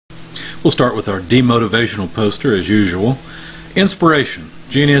We'll start with our demotivational poster as usual. Inspiration.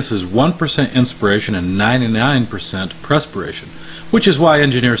 Genius is 1% inspiration and 99% perspiration, which is why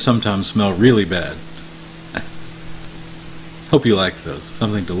engineers sometimes smell really bad. Hope you like those.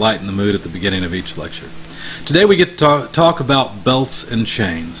 Something to lighten the mood at the beginning of each lecture. Today we get to talk about belts and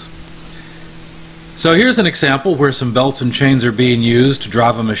chains. So here's an example where some belts and chains are being used to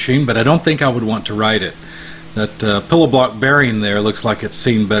drive a machine, but I don't think I would want to write it. That pillow block bearing there looks like it's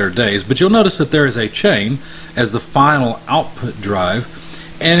seen better days, but you'll notice that there is a chain as the final output drive,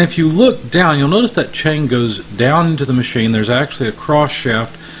 and if you look down you'll notice that chain goes down into the machine. There's actually a cross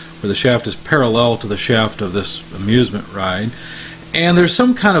shaft where the shaft is parallel to the shaft of this amusement ride, and there's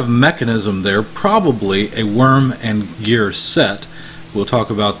some kind of mechanism there, probably a worm and gear set. We'll talk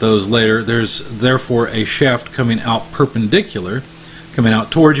about those later. There's therefore a shaft coming out perpendicular, coming out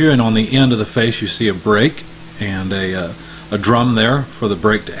towards you, and on the end of the face you see a brake and a drum there for the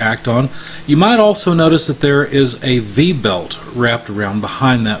brake to act on. You might also notice that there is a V-belt wrapped around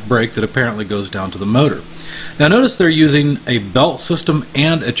behind that brake that apparently goes down to the motor. Now notice they're using a belt system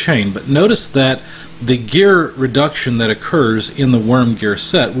and a chain, but notice that the gear reduction that occurs in the worm gear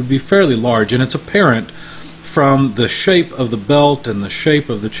set would be fairly large, and it's apparent from the shape of the belt and the shape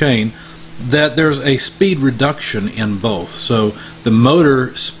of the chain that there's a speed reduction in both. So the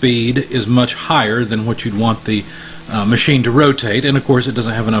motor speed is much higher than what you'd want the machine to rotate, and of course it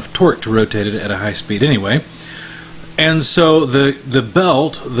doesn't have enough torque to rotate it at a high speed anyway. And so the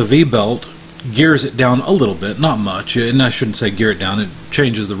belt, the V-belt, gears it down a little bit, not much, and I shouldn't say gear it down, it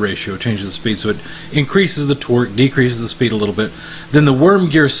changes the ratio, changes the speed, so it increases the torque, decreases the speed a little bit. Then the worm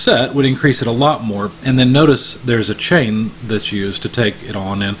gear set would increase it a lot more, and then notice there's a chain that's used to take it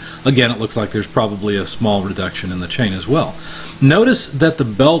on, and again it looks like there's probably a small reduction in the chain as well. Notice that the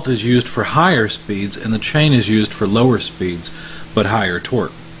belt is used for higher speeds and the chain is used for lower speeds but higher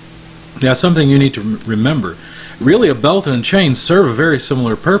torque. Now something you need to remember. Really, a belt and a chain serve a very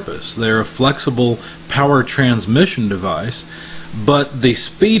similar purpose. They're a flexible power transmission device, but the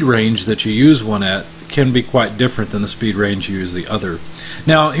speed range that you use one at can be quite different than the speed range you use the other.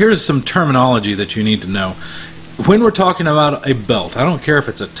 Now, here's some terminology that you need to know. When we're talking about a belt, I don't care if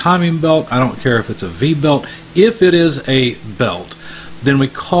it's a timing belt, I don't care if it's a V-belt, if it is a belt, then we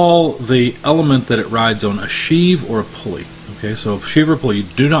call the element that it rides on a sheave or a pulley. Okay, so a sheave or pulley, you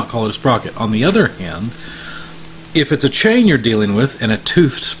do not call it a sprocket. On the other hand, if it's a chain you're dealing with and a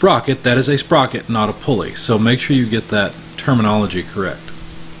toothed sprocket, that is a sprocket, not a pulley. So make sure you get that terminology correct.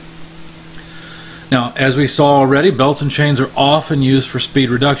 Now, as we saw already, belts and chains are often used for speed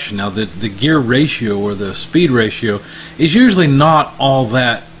reduction. Now, the gear ratio or the speed ratio is usually not all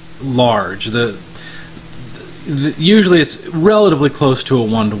that large. Usually it's relatively close to a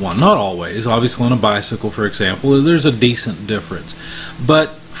 1-to-1. Not always. Obviously on a bicycle, for example, there's a decent difference.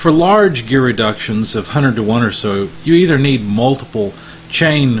 But for large gear reductions of 100-to-1 or so, you either need multiple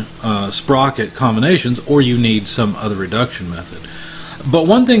chain sprocket combinations or you need some other reduction method. But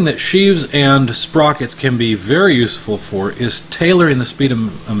one thing that sheaves and sprockets can be very useful for is tailoring the speed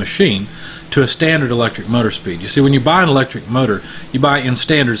of a machine to a standard electric motor speed. You see, when you buy an electric motor, you buy in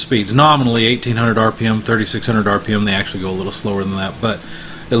standard speeds, nominally 1800 RPM, 3600 RPM. They actually go a little slower than that, but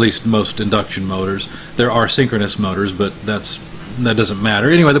at least most induction motors. There are synchronous motors, but that doesn't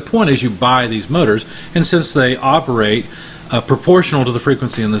matter. Anyway, the point is you buy these motors, and since they operate proportional to the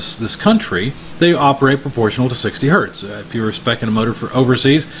frequency in this country, they operate proportional to 60 hertz. If you were speccing a motor for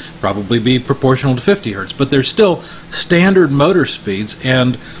overseas, probably be proportional to 50 hertz. But they're still standard motor speeds,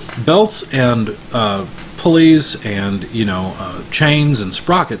 and belts and pulleys and chains and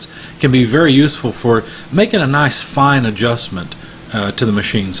sprockets can be very useful for making a nice fine adjustment to the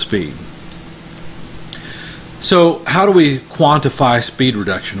machine speed. So how do we quantify speed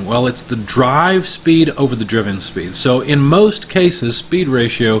reduction? Well, it's the drive speed over the driven speed. So in most cases, speed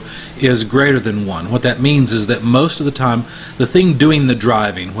ratio is greater than 1. What that means is that most of the time, the thing doing the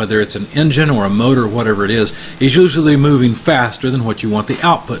driving, whether it's an engine or a motor or whatever it is usually moving faster than what you want the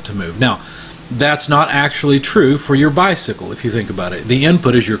output to move. Now, that's not actually true for your bicycle if you think about it. The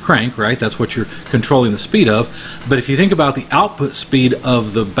input is your crank, right? That's what you're controlling the speed of. But if you think about the output speed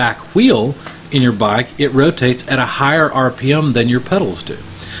of the back wheel in your bike, it rotates at a higher RPM than your pedals do.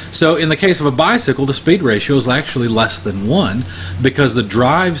 So in the case of a bicycle, the speed ratio is actually less than 1 because the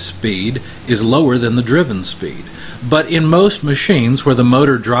drive speed is lower than the driven speed. But in most machines where the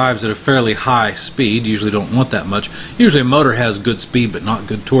motor drives at a fairly high speed, you usually don't want that much. Usually a motor has good speed but not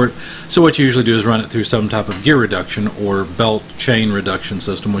good torque. So what you usually do is run it through some type of gear reduction or belt chain reduction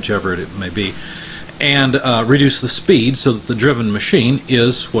system, whichever it may be. and reduce the speed so that the driven machine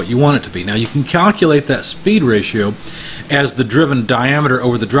is what you want it to be. Now you can calculate that speed ratio as the driven diameter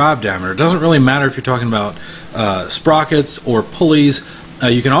over the drive diameter. It doesn't really matter if you're talking about sprockets or pulleys.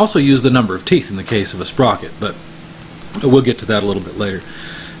 You can also use the number of teeth in the case of a sprocket, but we'll get to that a little bit later.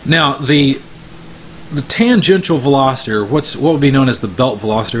 Now the tangential velocity, or what would be known as the belt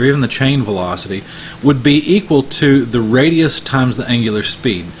velocity, or even the chain velocity, would be equal to the radius times the angular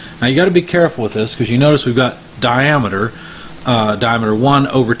speed. Now you got to be careful with this, because you notice we've got diameter 1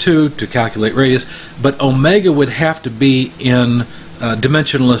 over 2 to calculate radius, but omega would have to be in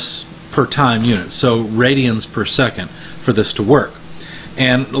dimensionless per time units, so radians per second, for this to work.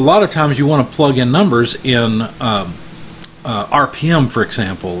 And a lot of times you want to plug in numbers in RPM, for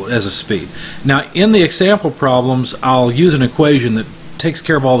example, as a speed. Now in the example problems, I'll use an equation that takes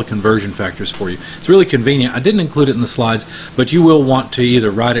care of all the conversion factors for you. It's really convenient. I didn't include it in the slides, but you will want to either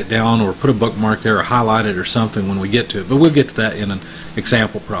write it down or put a bookmark there or highlight it or something when we get to it, but we'll get to that in an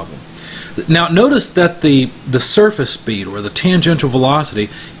example problem. Now notice that the surface speed, or the tangential velocity,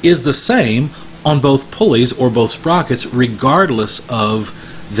 is the same on both pulleys or both sprockets, regardless of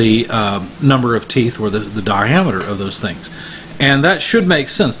the number of teeth or the diameter of those things. And that should make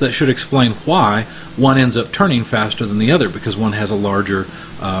sense. That should explain why one ends up turning faster than the other, because one has a larger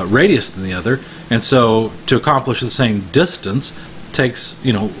radius than the other, and so to accomplish the same distance takes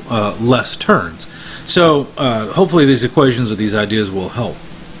less turns. So hopefully these equations or these ideas will help.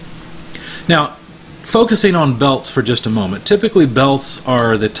 Now, focusing on belts for just a moment. Typically belts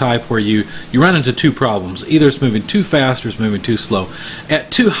are the type where you run into two problems. Either it's moving too fast or it's moving too slow.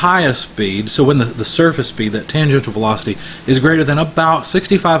 At too high a speed, so when the surface speed, that tangential velocity, is greater than about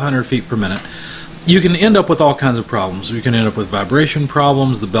 6,500 feet per minute, you can end up with all kinds of problems. You can end up with vibration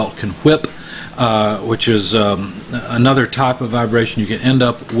problems. The belt can whip, which is another type of vibration. You can end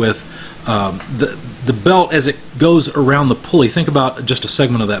up with the belt as it goes around the pulley. Think about just a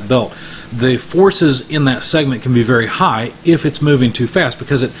segment of that belt. The forces in that segment can be very high if it's moving too fast,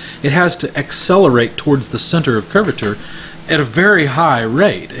 because it has to accelerate towards the center of curvature at a very high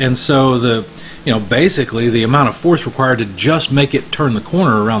rate. And so basically the amount of force required to just make it turn the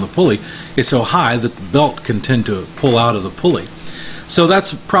corner around the pulley is so high that the belt can tend to pull out of the pulley. So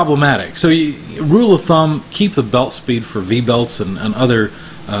that's problematic. So rule of thumb, keep the belt speed for V-belts and other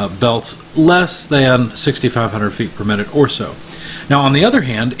belts less than 6,500 feet per minute or so. Now on the other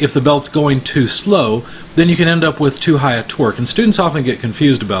hand, if the belt's going too slow, then you can end up with too high a torque. And students often get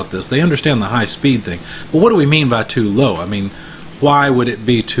confused about this. They understand the high speed thing. Well, what do we mean by too low? I mean, why would it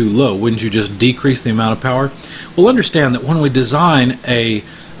be too low? Wouldn't you just decrease the amount of power? Well, understand that when we design a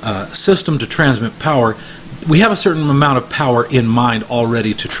system to transmit power, we have a certain amount of power in mind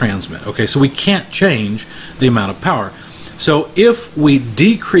already to transmit. Okay, so we can't change the amount of power. So if we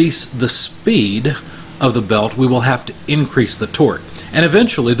decrease the speed of the belt, we will have to increase the torque. And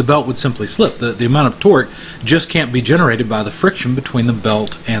eventually the belt would simply slip. The amount of torque just can't be generated by the friction between the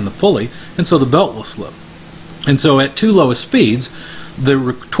belt and the pulley, and so the belt will slip. And so at too low speeds,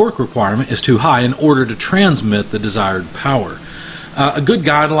 the torque requirement is too high in order to transmit the desired power. A good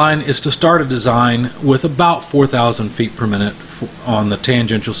guideline is to start a design with about 4,000 feet per minute on the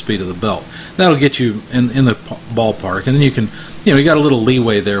tangential speed of the belt. That'll get you in the ballpark, and then you can, you got a little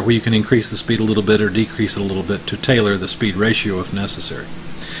leeway there where you can increase the speed a little bit or decrease it a little bit to tailor the speed ratio if necessary.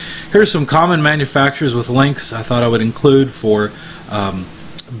 Here's some common manufacturers with links I thought I would include for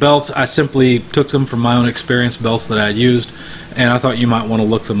belts. I simply took them from my own experience, belts that I used, and I thought you might want to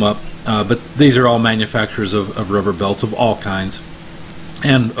look them up. But these are all manufacturers of rubber belts of all kinds,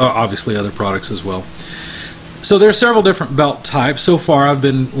 and obviously other products as well. So there are several different belt types. So far I've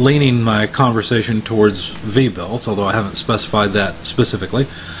been leaning my conversation towards V-belts, although I haven't specified that specifically.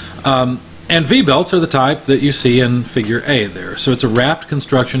 And V-belts are the type that you see in figure A there. So it's a wrapped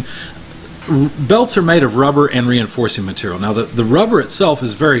construction. Belts are made of rubber and reinforcing material. Now the rubber itself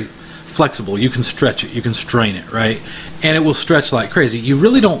is very flexible. You can stretch it, you can strain it, right? And it will stretch like crazy. You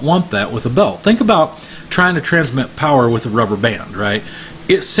really don't want that with a belt. Think about trying to transmit power with a rubber band, right?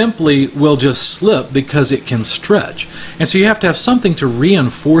 It simply will just slip because it can stretch. And so you have to have something to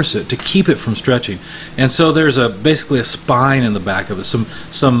reinforce it, to keep it from stretching. And so there's basically a spine in the back of it.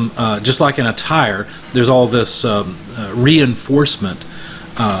 Just like in a tire, there's all this reinforcement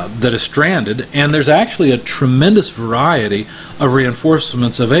that is stranded, and there's actually a tremendous variety of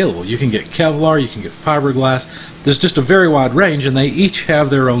reinforcements available. You can get Kevlar, you can get fiberglass. There's just a very wide range, and they each have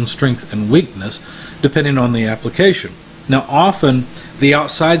their own strength and weakness depending on the application. Now often the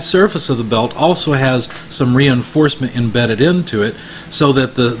outside surface of the belt also has some reinforcement embedded into it, so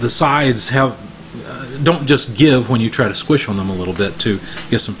that the sides don't just give when you try to squish on them a little bit to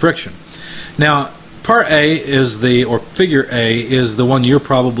get some friction. Now part A is or figure A is the one you're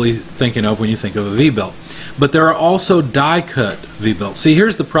probably thinking of when you think of a V-belt. But there are also die-cut V-belts. See,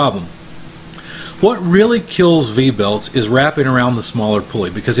 here's the problem. What really kills V-belts is wrapping around the smaller pulley,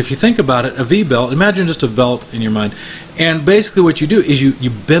 because if you think about it, a V-belt, imagine just a belt in your mind, and basically what you do is you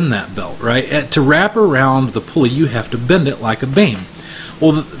bend that belt, right? To wrap around the pulley, you have to bend it like a beam.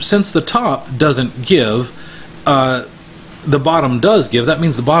 Well, since the top doesn't give, the bottom does give. That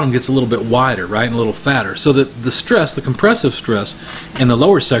means the bottom gets a little bit wider, right, and a little fatter, so that the stress, the compressive stress in the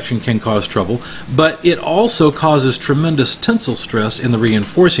lower section can cause trouble, but it also causes tremendous tensile stress in the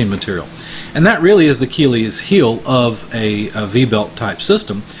reinforcing material. And that really is the Achilles heel of a V-belt type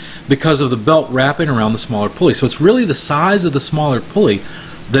system, because of the belt wrapping around the smaller pulley. So it's really the size of the smaller pulley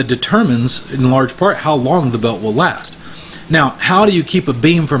that determines, in large part, how long the belt will last. Now, how do you keep a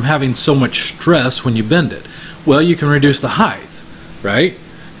beam from having so much stress when you bend it? Well, you can reduce the height, right?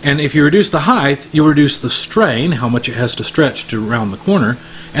 And if you reduce the height, you'll reduce the strain, how much it has to stretch to around the corner,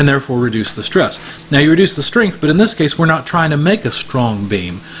 and therefore reduce the stress. Now, you reduce the strength, but in this case, we're not trying to make a strong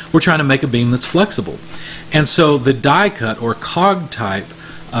beam. We're trying to make a beam that's flexible. And so the die-cut or cog type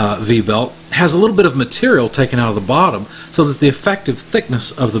V-belt has a little bit of material taken out of the bottom so that the effective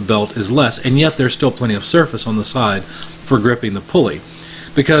thickness of the belt is less, and yet there's still plenty of surface on the side for gripping the pulley,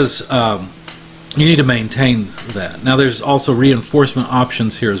 because you need to maintain that. Now, there's also reinforcement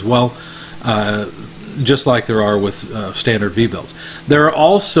options here as well, just like there are with standard V-belts. There are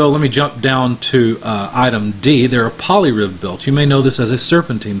also, let me jump down to item D, there are poly-rib belts. You may know this as a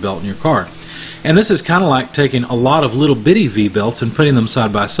serpentine belt in your car. And this is kind of like taking a lot of little bitty V-belts and putting them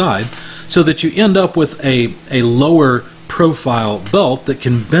side by side, so that you end up with a lower profile belt that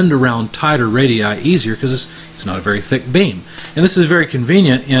can bend around tighter radii easier, because it's not a very thick beam. And this is very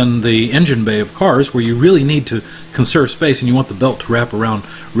convenient in the engine bay of cars, where you really need to conserve space and you want the belt to wrap around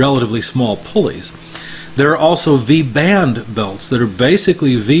relatively small pulleys. There are also V-band belts that are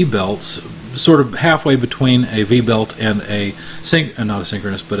basically V-belts, sort of halfway between a V-belt and not a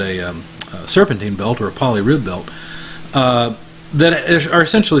synchronous, but a serpentine belt or a poly-rib belt, that are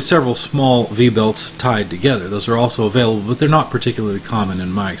essentially several small V-belts tied together. Those are also available, but they're not particularly common in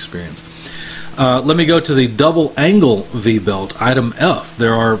my experience. Let me go to the double angle V-belt, item F.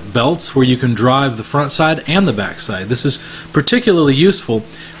 There are belts where you can drive the front side and the back side. This is particularly useful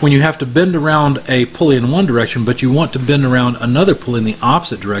when you have to bend around a pulley in one direction, but you want to bend around another pulley in the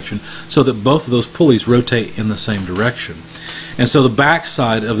opposite direction, so that both of those pulleys rotate in the same direction. And so the back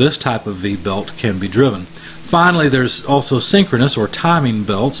side of this type of V-belt can be driven. Finally, there's also synchronous or timing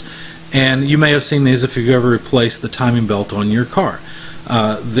belts, and you may have seen these if you've ever replaced the timing belt on your car.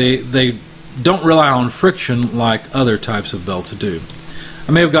 They don't rely on friction like other types of belts do.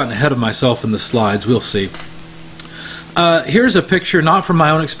 I may have gotten ahead of myself in the slides. We'll see. Here's a picture, not from my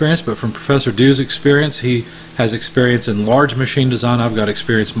own experience, but from Professor Dew's experience. He has experience in large machine design. I've got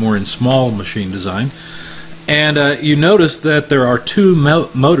experience more in small machine design. And you notice that there are two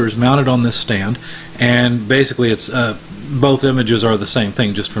motors mounted on this stand, and basically it's both images are the same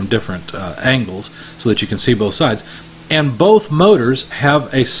thing, just from different angles, so that you can see both sides. And both motors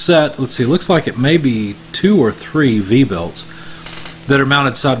have a set, let's see, it looks like it may be 2 or 3 V-belts that are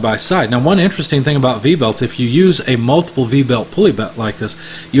mounted side by side. Now, one interesting thing about V-belts, if you use a multiple V-belt pulley belt like this,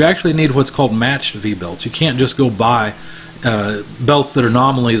 you actually need what's called matched V-belts. You can't just go buy belts that are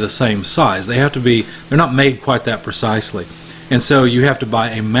nominally the same size. They have to be, they're not made quite that precisely. And so you have to buy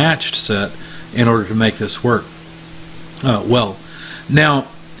a matched set in order to make this work well. Now,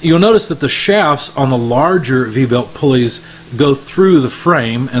 you'll notice that the shafts on the larger V-belt pulleys go through the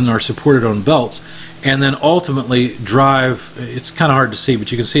frame and are supported on belts, and then ultimately drive, it's kind of hard to see,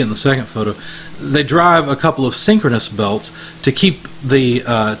 but you can see it in the second photo, they drive a couple of synchronous belts to keep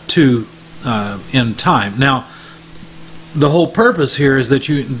the two in time. Now, the whole purpose here is that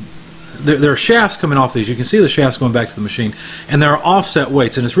there are shafts coming off these. You can see the shafts going back to the machine, and there are offset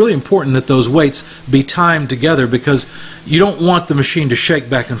weights, and it's really important that those weights be timed together, because you don't want the machine to shake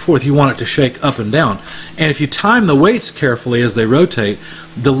back and forth. You want it to shake up and down. And if you time the weights carefully as they rotate,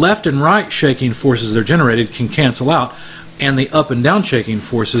 the left and right shaking forces that are generated can cancel out, and the up and down shaking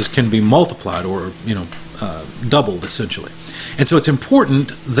forces can be multiplied, or doubled essentially. And so it's important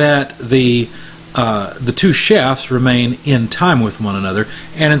that the two shafts remain in time with one another,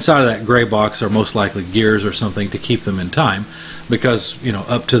 and inside of that gray box are most likely gears or something to keep them in time, because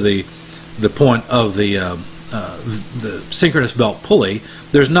up to the point of the synchronous belt pulley,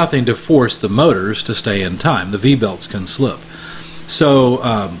 there's nothing to force the motors to stay in time. The V-belts can slip. So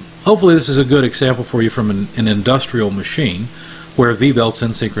hopefully this is a good example for you from an industrial machine. where V-belts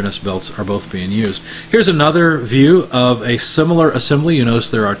and synchronous belts are both being used. Here's another view of a similar assembly. You notice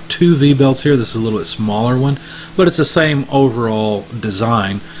there are two V-belts here. This is a little bit smaller one, but it's the same overall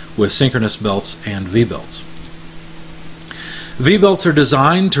design with synchronous belts and V-belts. V-belts are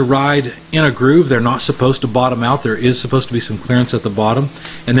designed to ride in a groove. They're not supposed to bottom out. There is supposed to be some clearance at the bottom,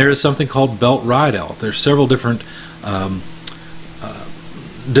 and there is something called belt ride out. There's several different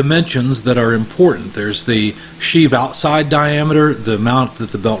dimensions that are important. There's the sheave outside diameter, the amount that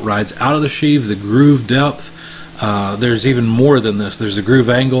the belt rides out of the sheave, the groove depth. There's even more than this. There's the groove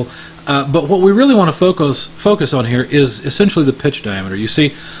angle. But what we really want to focus on here is essentially the pitch diameter. You see,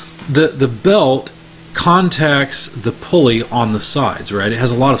 the belt contacts the pulley on the sides, right? It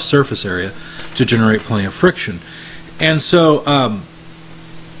has a lot of surface area to generate plenty of friction. And so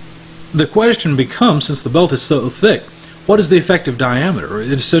the question becomes, since the belt is so thick, what is the effective diameter? Or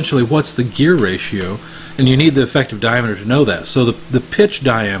essentially, what's the gear ratio? And you need the effective diameter to know that. So the pitch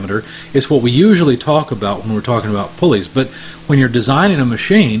diameter is what we usually talk about when we're talking about pulleys. But when you're designing a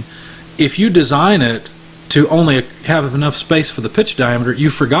machine, if you design it to only have enough space for the pitch diameter,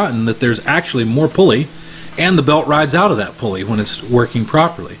 you've forgotten that there's actually more pulley, and the belt rides out of that pulley when it's working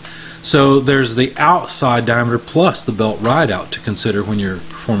properly. So there's the outside diameter plus the belt ride out to consider when you're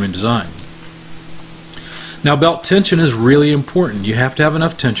performing design. Now, belt tension is really important. You have to have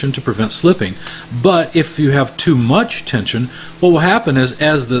enough tension to prevent slipping. But if you have too much tension, what will happen is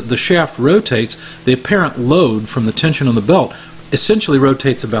as the shaft rotates, the apparent load from the tension on the belt essentially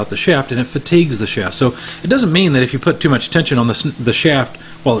rotates about the shaft, and it fatigues the shaft. So it doesn't mean that if you put too much tension on the shaft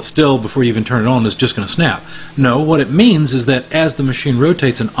while it's still, before you even turn it on, it's just going to snap. No, what it means is that as the machine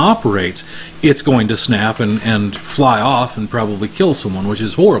rotates and operates, it's going to snap and fly off and probably kill someone, which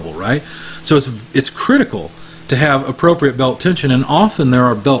is horrible, right? So it's critical to have appropriate belt tension, and often there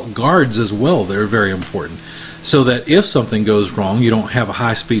are belt guards as well that are very important, so that if something goes wrong, you don't have a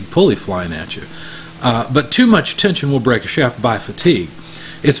high-speed pulley flying at you. But too much tension will break a shaft by fatigue.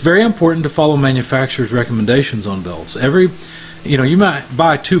 It's very important to follow manufacturers' recommendations on belts. You might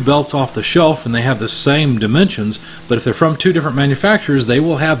buy two belts off the shelf and they have the same dimensions, but if they're from two different manufacturers, they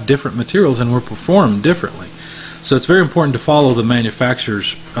will have different materials and will perform differently. So it's very important to follow the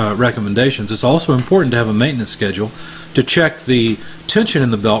manufacturer's recommendations. It's also important to have a maintenance schedule to check the tension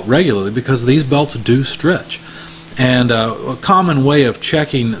in the belt regularly, because these belts do stretch. And a common way of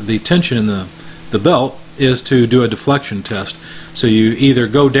checking the tension in the belt is to do a deflection test. So you either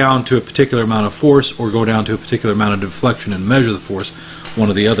go down to a particular amount of force or go down to a particular amount of deflection and measure the force, one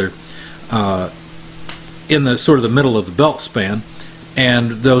or the other, in the sort of the middle of the belt span,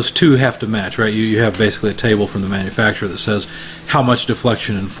 and those two have to match, right? You have basically a table from the manufacturer that says how much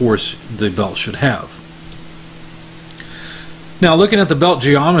deflection and force the belt should have. Now, looking at the belt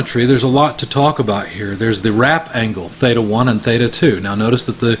geometry, there's a lot to talk about here. There's the wrap angle, theta 1 and theta 2. Now notice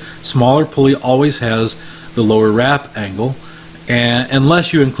that the smaller pulley always has the lower wrap angle, and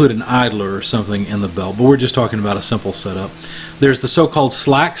unless you include an idler or something in the belt, but we're just talking about a simple setup. There's the so-called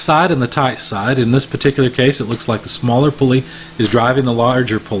slack side and the tight side. In this particular case, it looks like the smaller pulley is driving the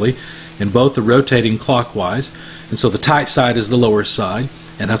larger pulley, and both are rotating clockwise, and so the tight side is the lower side,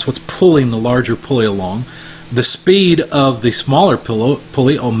 and that's what's pulling the larger pulley along. The speed of the smaller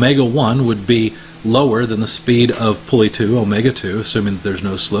pulley, omega 1, would be lower than the speed of pulley 2, omega 2, assuming that there's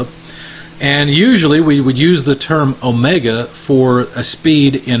no slip. And usually we would use the term omega for a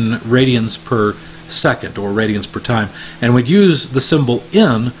speed in radians per second, or radians per time, and we'd use the symbol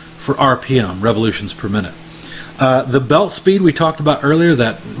N for RPM, revolutions per minute. The belt speed we talked about earlier,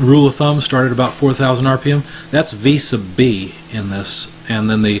 that rule of thumb started about 4,000 RPM, that's V sub B in this. And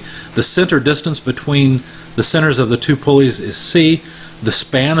then the center distance between the centers of the two pulleys is C. The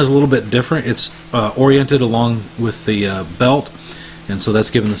span is a little bit different. It's oriented along with the belt, and so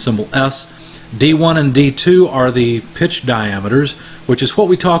that's given the symbol S. D1 and D2 are the pitch diameters, which is what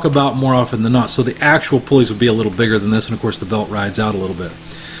we talk about more often than not. So the actual pulleys would be a little bigger than this, and of course the belt rides out a little bit.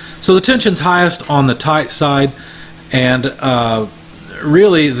 So the tension's highest on the tight side, and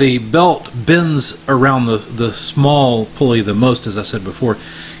really the belt bends around the small pulley the most, as I said before.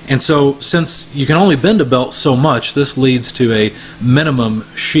 And so since you can only bend a belt so much, this leads to a minimum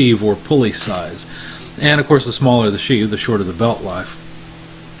sheave or pulley size. And of course, the smaller the sheave, the shorter the belt life.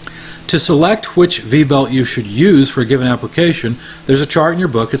 To select which V-belt you should use for a given application, there's a chart in your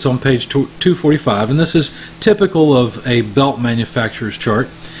book. It's on page 245, and this is typical of a belt manufacturer's chart.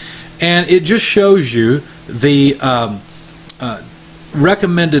 And it just shows you the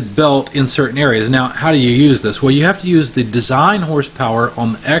recommended belt in certain areas. Now, how do you use this? Well, you have to use the design horsepower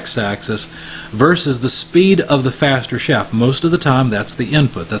on the x-axis versus the speed of the faster shaft. Most of the time, that's the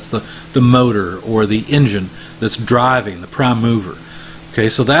input. That's the motor or the engine that's driving, the prime mover. Okay,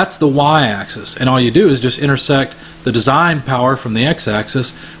 so that's the y-axis, and all you do is just intersect the design power from the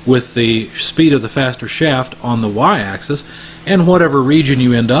x-axis with the speed of the faster shaft on the y-axis, and whatever region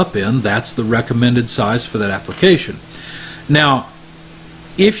you end up in, that's the recommended size for that application. Now,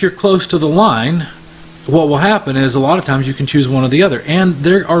 if you're close to the line, what will happen is a lot of times you can choose one or the other, and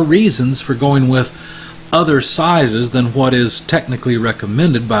there are reasons for going with other sizes than what is technically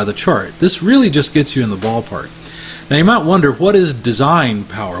recommended by the chart. This really just gets you in the ballpark. Now you might wonder, what is design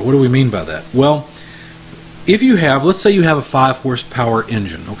power? What do we mean by that? Well, if you have, let's say you have a 5 horsepower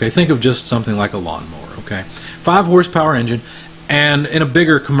engine, okay, think of just something like a lawnmower, okay, 5 horsepower engine, and in a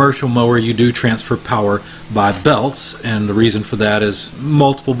bigger commercial mower you do transfer power by belts, and the reason for that is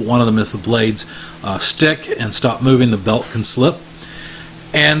multiple, but one of them is the blades stick and stop moving, the belt can slip,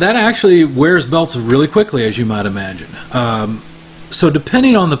 and that actually wears belts really quickly, as you might imagine. So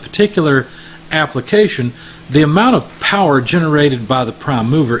depending on the particular application, the amount of power generated by the prime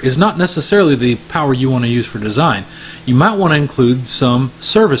mover is not necessarily the power you want to use for design. You might want to include some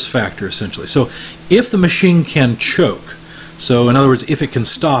service factor, essentially. So if the machine can choke, so in other words, if it can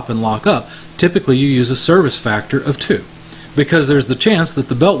stop and lock up, typically you use a service factor of 2, because there's the chance that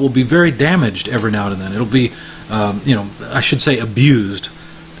the belt will be very damaged every now and then. It'll be, I should say, abused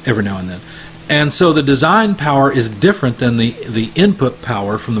every now and then. And so the design power is different than the input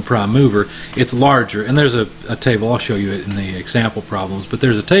power from the prime mover. It's larger, and there's a table, I'll show you it in the example problems, but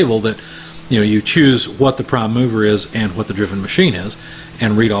there's a table that you choose what the prime mover is and what the driven machine is,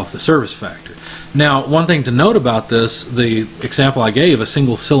 and read off the service factor. Now, one thing to note about this, the example I gave, a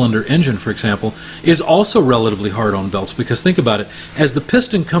single cylinder engine, for example, is also relatively hard on belts, because think about it, as the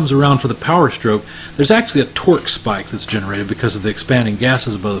piston comes around for the power stroke, there's actually a torque spike that's generated because of the expanding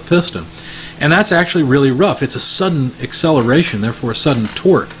gases above the piston. And that's actually really rough. It's a sudden acceleration, therefore a sudden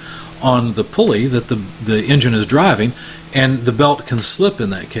torque on the pulley that the engine is driving, and the belt can slip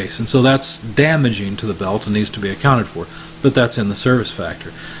in that case. And so that's damaging to the belt and needs to be accounted for. But that's in the service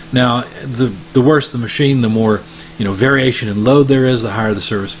factor. Now, the worse the machine, the more variation in load there is, the higher the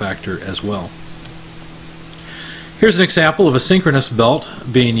service factor as well. Here's an example of a synchronous belt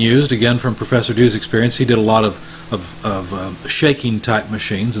being used, again from Professor Dew's experience. He did a lot of shaking type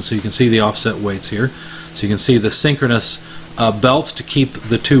machines, and so you can see the offset weights here. So you can see the synchronous belts to keep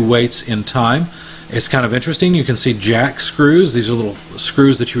the 2 weights in time. It's kind of interesting. You can see jack screws. These are little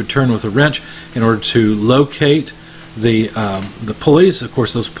screws that you would turn with a wrench in order to locate the pulleys. Of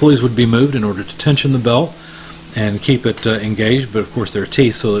course, those pulleys would be moved in order to tension the belt and keep it engaged, but of course there are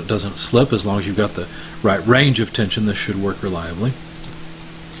teeth so that it doesn't slip. As long as you've got the right range of tension, this should work reliably.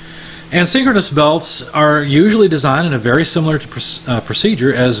 And synchronous belts are usually designed in a very similar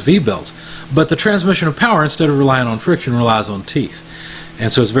procedure as V-belts, but the transmission of power, instead of relying on friction, relies on teeth.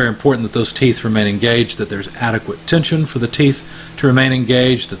 And so it's very important that those teeth remain engaged, that there's adequate tension for the teeth to remain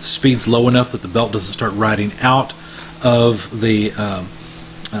engaged, that the speed's low enough that the belt doesn't start riding out of the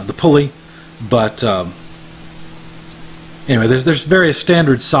pulley. But anyway, there's various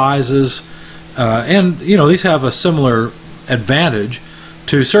standard sizes, and these have a similar advantage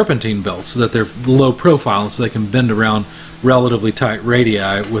to serpentine belts, so that they're low profile, so they can bend around relatively tight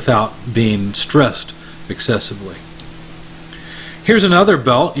radii without being stressed excessively. Here's another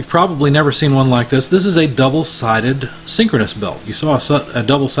belt. You've probably never seen one like this. This is a double-sided synchronous belt. You saw a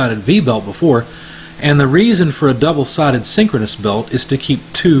double-sided V-belt before, and the reason for a double-sided synchronous belt is to keep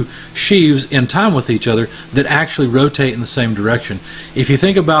 2 sheaves in time with each other that actually rotate in the same direction. If you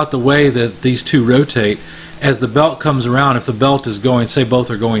think about the way that these 2 rotate, as the belt comes around, if the belt is going, say both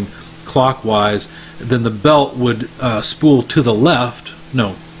are going clockwise, then the belt would spool to the left.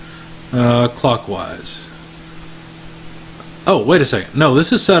 No, clockwise. Oh, wait a second. No,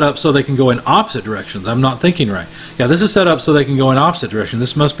 this is set up so they can go in opposite directions. I'm not thinking right. Yeah, this is set up so they can go in opposite directions.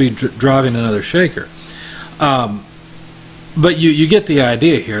 This must be driving another shaker. But you get the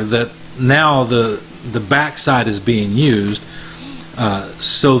idea here that now the back side is being used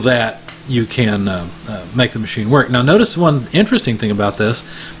so that you can make the machine work. Now notice one interesting thing about this.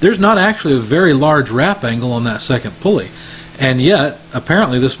 There's not actually a very large wrap angle on that second pulley. And yet,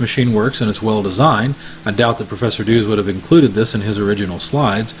 apparently this machine works and it's well designed. I doubt that Professor Dews would have included this in his original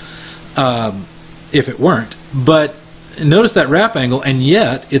slides if it weren't. But notice that wrap angle, and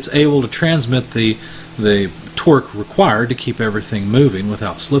yet it's able to transmit the torque required to keep everything moving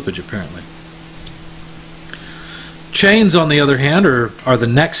without slippage, apparently. Chains, on the other hand, are the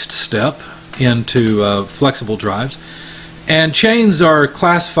next step into flexible drives. And chains are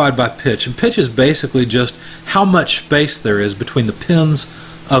classified by pitch, and pitch is basically just how much space there is between the pins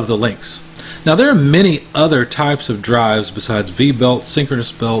of the links. Now there are many other types of drives besides V-belts,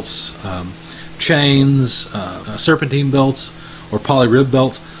 synchronous belts, chains, serpentine belts, or poly-rib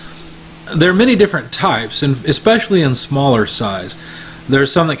belts. There are many different types, and especially in smaller size.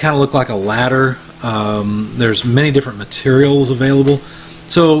 There's some that kind of look like a ladder. There's many different materials available.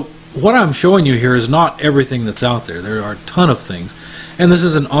 So what I'm showing you here is not everything that's out there. There are a ton of things, and this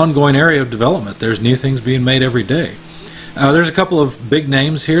is an ongoing area of development. There's new things being made every day. There's a couple of big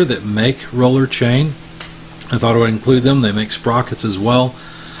names here that make roller chain. I thought I would include them. They make sprockets as well.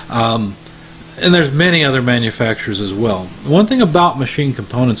 And there's many other manufacturers as well. One thing about machine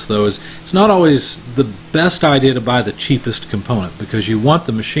components, though, is it's not always the best idea to buy the cheapest component, because you want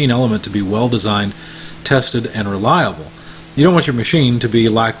the machine element to be well designed, tested, and reliable. You don't want your machine to be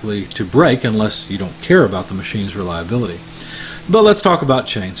likely to break unless you don't care about the machine's reliability. But let's talk about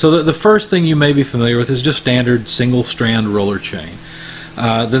chain. So the first thing you may be familiar with is just standard single-strand roller chain.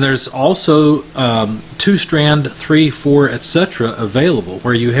 Then there's also 2-strand, 3, 4, etc. available,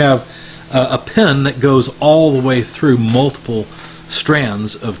 where you have a pin that goes all the way through multiple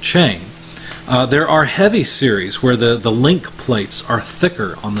strands of chain. There are heavy series where the link plates are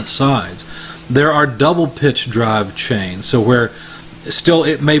thicker on the sides. There are double pitch drive chains, so where still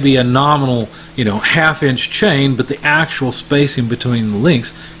it may be a nominal, half-inch chain, but the actual spacing between the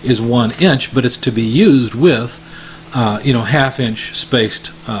links is 1 inch, but it's to be used with half-inch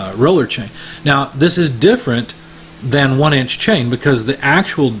spaced roller chain. Now this is different than 1 inch chain because the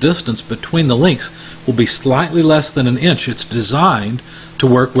actual distance between the links will be slightly less than 1 inch. It's designed to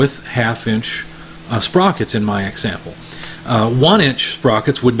work with half-inch sprockets in my example. 1 inch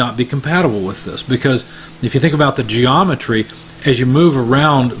sprockets would not be compatible with this, because if you think about the geometry, as you move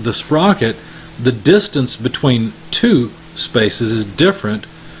around the sprocket, the distance between two spaces is different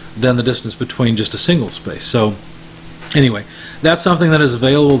than the distance between just a single space. So anyway, that's something that is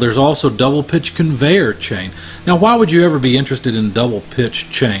available. There's also double pitch conveyor chain. Now why would you ever be interested in double pitch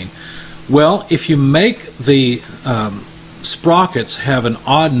chain? Well, if you make the sprockets have an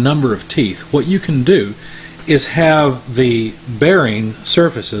odd number of teeth, what you can do is have the bearing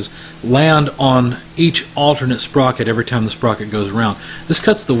surfaces land on each alternate sprocket every time the sprocket goes around. This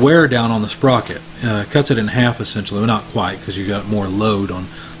cuts the wear down on the sprocket, cuts it in half essentially. Well, not quite, because you got more load on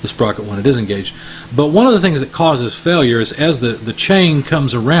the sprocket when it is engaged. But one of the things that causes failure is as the chain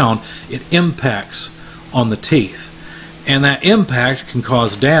comes around, it impacts on the teeth, and that impact can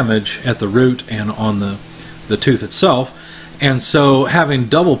cause damage at the root and on the tooth itself. And so having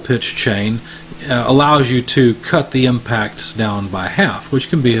double pitch chain allows you to cut the impacts down by half, which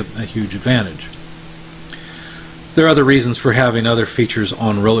can be a huge advantage. There are other reasons for having other features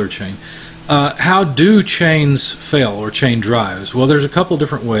on roller chain. How do chains fail, or chain drives? Well, there's a couple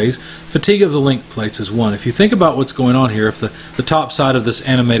different ways. Fatigue of the link plates is one. If you think about what's going on here, if the top side of this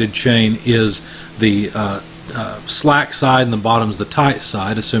animated chain is the slack side and the bottom's the tight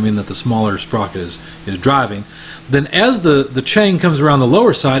side, assuming that the smaller sprocket is driving, then as the chain comes around the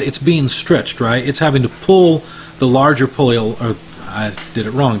lower side, it's being stretched, right? It's having to pull the larger pulley, or I did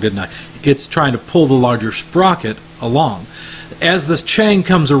it wrong, didn't I? It's trying to pull the larger sprocket along. As this chain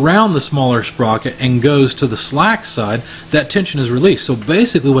comes around the smaller sprocket and goes to the slack side, that tension is released. So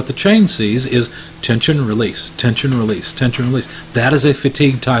basically what the chain sees is tension, release, tension, release, tension, release. That is a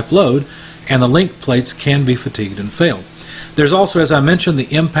fatigue type load, and the link plates can be fatigued and fail. There's also, as I mentioned,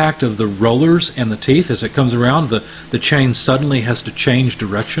 the impact of the rollers and the teeth. As it comes around, the chain suddenly has to change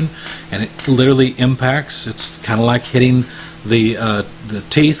direction, and it literally impacts. It's kind of like hitting the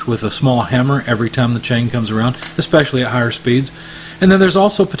teeth with a small hammer every time the chain comes around, especially at higher speeds. And then there's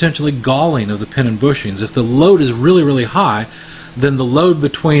also potentially galling of the pin and bushings. If the load is really, really high, then the load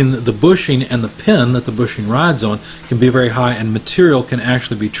between the bushing and the pin that the bushing rides on can be very high, and material can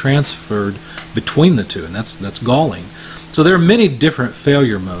actually be transferred between the two, and that's galling. So there are many different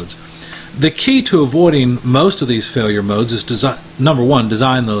failure modes. The key to avoiding most of these failure modes is number one,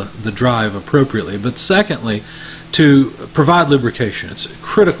 design the drive appropriately, but secondly, to provide lubrication. It's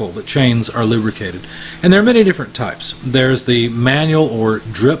critical that chains are lubricated. And there are many different types. There's the manual or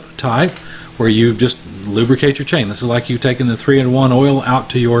drip type, where you just lubricate your chain. This is like you taking the 3-in-1 oil out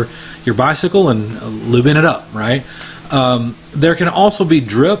to your bicycle and lubing it up, right? There can also be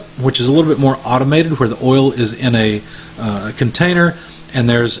drip, which is a little bit more automated, where the oil is in a container, and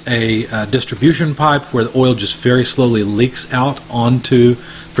there's a distribution pipe where the oil just very slowly leaks out onto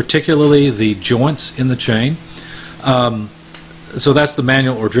particularly the joints in the chain. So that's the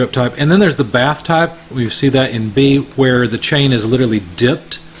manual or drip type. And then there's the bath type. We see that in B, where the chain is literally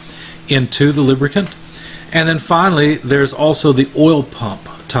dipped into the lubricant. And then finally, there's also the oil pump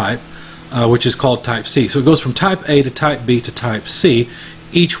type, which is called type C. So it goes from type A to type B to type C,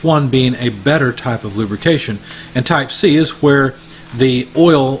 each one being a better type of lubrication. And type C is where the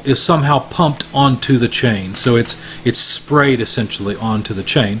oil is somehow pumped onto the chain. So it's sprayed essentially onto the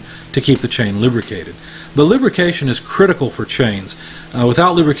chain to keep the chain lubricated. But lubrication is critical for chains.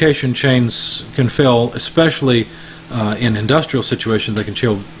 Without lubrication, chains can fail, especially in industrial situations.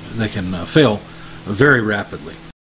 They can fail very rapidly.